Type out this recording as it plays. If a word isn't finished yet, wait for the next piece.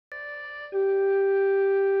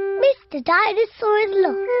Mr. Dinosaur is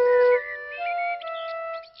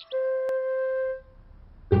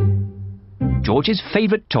lost. George's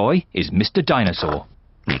favourite toy is Mr. Dinosaur.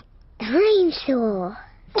 Dinosaur.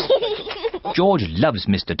 George loves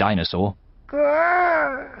Mr. Dinosaur.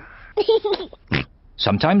 Grrr.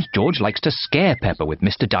 Sometimes George likes to scare Peppa with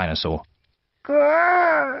Mr. Dinosaur.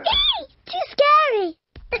 Grrr. Too scary.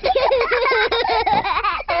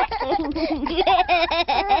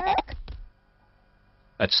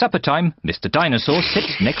 At supper time, Mr. Dinosaur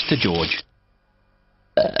sits next to George.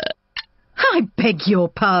 I beg your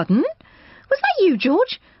pardon? Was that you,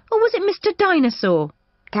 George? Or was it Mr. Dinosaur?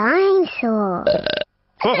 Dinosaur.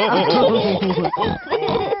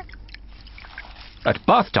 At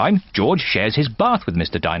bath time, George shares his bath with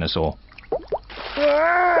Mr. Dinosaur.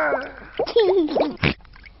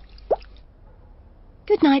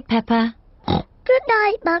 Good night, Peppa. Good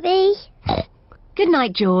night, Mummy. Good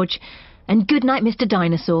night, George. And good night, Mr.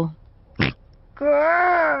 Dinosaur.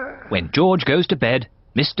 Grrr. When George goes to bed,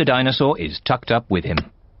 Mr. Dinosaur is tucked up with him.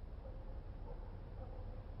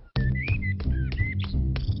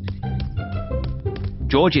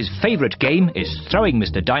 George's favourite game is throwing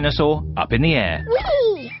Mr. Dinosaur up in the air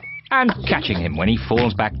Whee! and catching him when he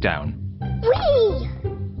falls back down. Whee!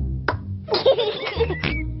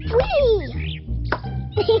 Whee!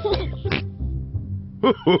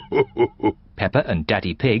 Peppa and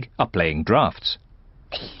Daddy Pig are playing drafts.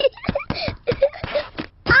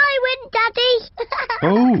 I win, Daddy.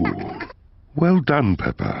 Oh, well done,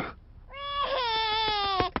 Peppa.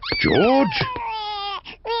 George?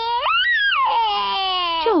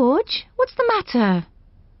 George, what's the matter?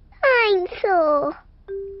 Dinosaur.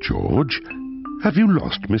 George, have you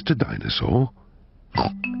lost Mr. Dinosaur?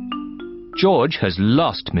 George has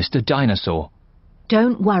lost Mr. Dinosaur.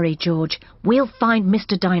 Don't worry, George. We'll find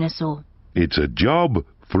Mr. Dinosaur. It's a job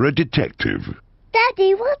for a detective.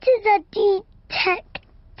 Daddy, what is a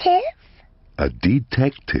detective? A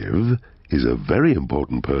detective is a very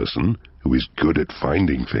important person who is good at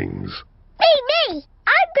finding things. Me!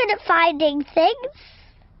 I'm good at finding things.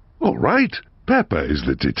 All right, Peppa is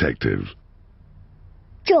the detective.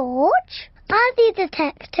 George, I'm the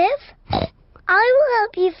detective. I will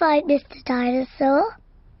help you find Mr. Dinosaur.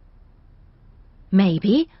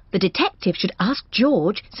 Maybe the detective should ask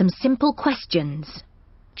George some simple questions.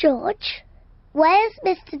 George, where's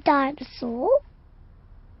Mr. Dinosaur?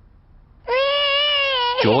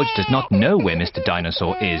 George does not know where Mr.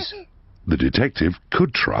 Dinosaur is. The detective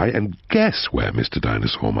could try and guess where Mr.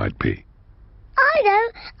 Dinosaur might be. I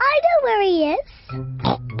know where he is.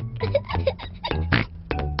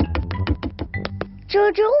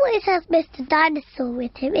 George always has Mr. Dinosaur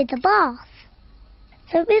with him in the bath.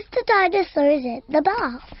 So Mr. Dinosaur is in the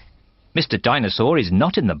bath. Mr. Dinosaur is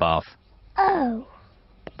not in the bath. Oh.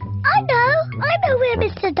 I know where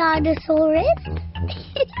Mr. Dinosaur is.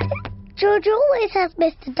 George always has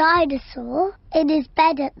Mr. Dinosaur in his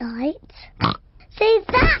bed at night. See,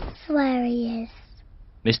 that's where he is.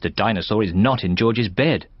 Mr. Dinosaur is not in George's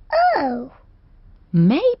bed. Oh.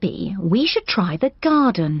 Maybe we should try the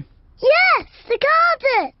garden. Yes, the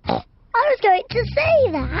garden. I was going to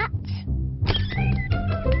say that.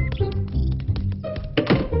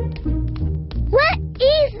 Where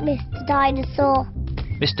is Mr. Dinosaur?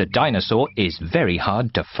 Mr. Dinosaur is very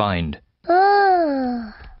hard to find.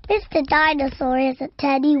 Oh, Mr. Dinosaur isn't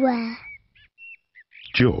anywhere.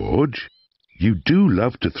 George, you do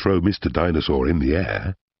love to throw Mr. Dinosaur in the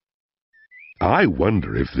air. I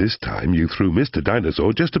wonder if this time you threw Mr.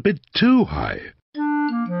 Dinosaur just a bit too high.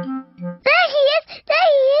 There he is!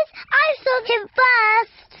 I saw him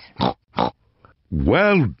first!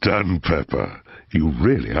 Well done, Peppa. You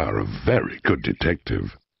really are a very good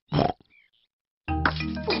detective.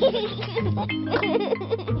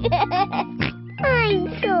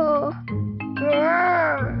 Dinosaur.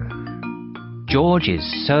 George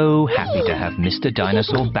is so happy to have Mr.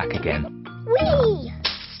 Dinosaur back again. Whee!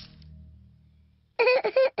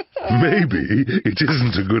 Maybe it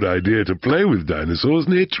isn't a good idea to play with dinosaurs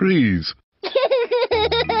near trees.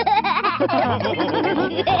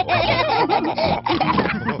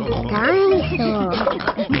 Dinosaur.